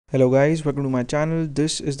Hello guys, welcome to my channel.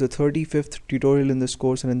 This is the 35th tutorial in this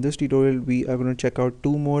course, and in this tutorial we are going to check out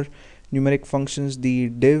two more numeric functions, the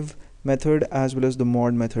div method as well as the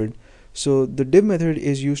mod method. So the div method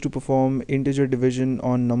is used to perform integer division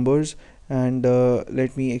on numbers, and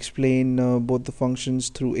let me explain both the functions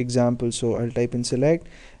through examples. So I'll type in select,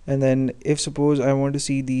 and then if suppose I want to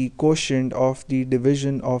see the quotient of the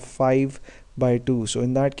division of 5 by 2, so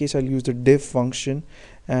in that case I'll use the div function,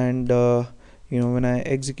 and when I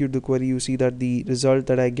execute the query, you see that the result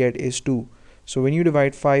that I get is 2. So when you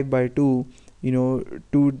divide 5 by 2,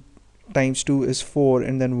 2 times 2 is 4,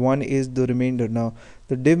 and then 1 is the remainder. Now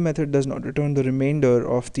the div method does not return the remainder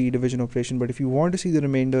of the division operation, but if you want to see the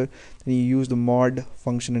remainder, then you use the mod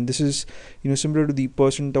function, and this is similar to the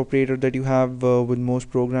percent operator that you have with most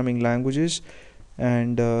programming languages.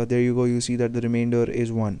 And there you go, you see that the remainder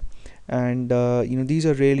is 1. And these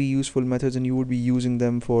are really useful methods, and you would be using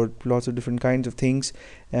them for lots of different kinds of things,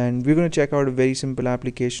 and we're going to check out a very simple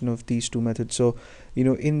application of these two methods. So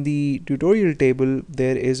in the tutorial table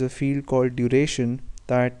there is a field called duration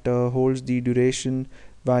that holds the duration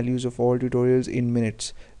values of all tutorials in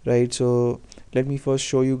minutes, right? So let me first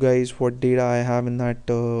show you guys what data I have in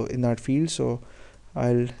that field. So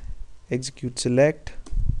I'll execute select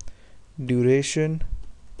duration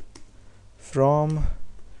from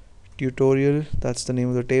tutorial, that's the name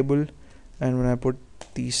of the table, and when I put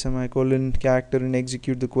the semicolon character and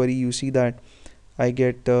execute the query, you see that I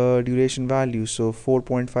get duration values. So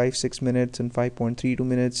 4.56 minutes and 5.32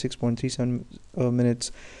 minutes, 6.37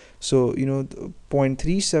 minutes. So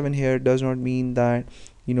 0.37 here does not mean that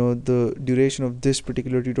the duration of this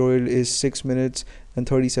particular tutorial is 6 minutes and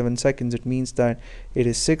 37 seconds. It means that it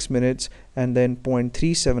is 6 minutes and then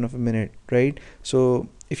 0.37 of a minute, right? So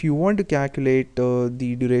if you want to calculate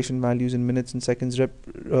the duration values in minutes and seconds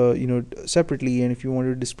separately, and if you want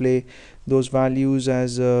to display those values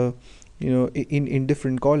as in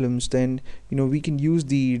different columns, then we can use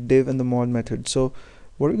the div and the mod method. So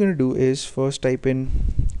what we're going to do is first type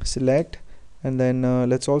in select, and then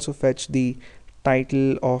let's also fetch the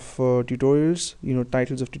title of tutorials,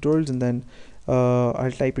 titles of tutorials, and then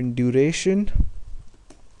I'll type in duration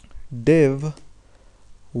div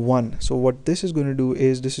 1. So what this is going to do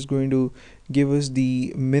is this is going to give us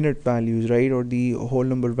the minute values, right, or the whole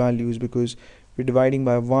number values, because we're dividing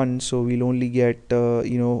by 1, so we'll only get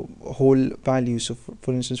whole values. So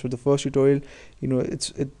for instance, for the first tutorial,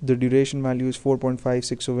 the duration value is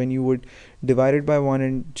 4.56. so when you would divide it by 1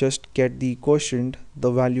 and just get the quotient,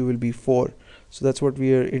 the value will be 4. So that's what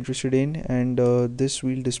we are interested in, and this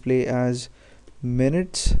will display as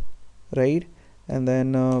minutes, right? And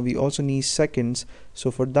then we also need seconds. So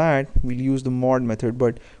for that we'll use the mod method,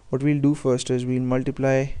 but what we'll do first is we'll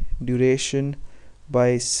multiply duration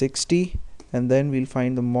by 60, and then we'll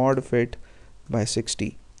find the mod of it by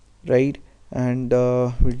 60, right? And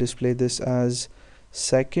we'll display this as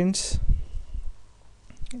seconds,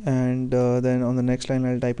 and then on the next line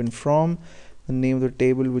I'll type in from the name of the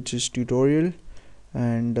table, which is tutorial,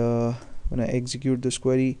 and when I execute this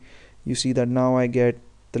query, you see that now I get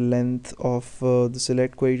the length of the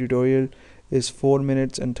select query tutorial is 4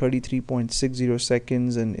 minutes and 33.60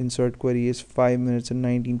 seconds, and insert query is 5 minutes and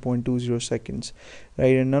 19.20 seconds,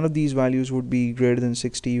 right? And none of these values would be greater than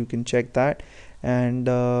 60. You can check that. And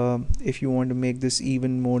if you want to make this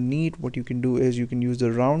even more neat, what you can do is you can use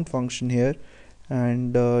the round function here,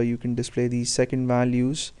 and you can display these second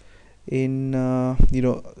values in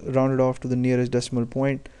rounded off to the nearest decimal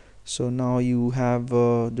point. So now you have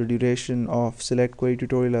the duration of select query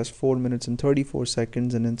tutorial as 4 minutes and 34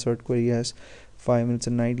 seconds, and insert query as 5 minutes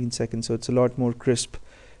and 19 seconds. So it's a lot more crisp,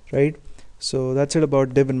 right? So that's it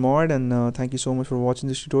about div and mod, and thank you so much for watching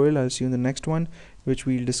this tutorial. I'll see you in the next one, which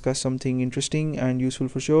we'll discuss something interesting and useful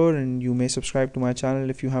for sure, and you may subscribe to my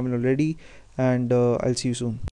channel if you haven't already, and I'll see you soon.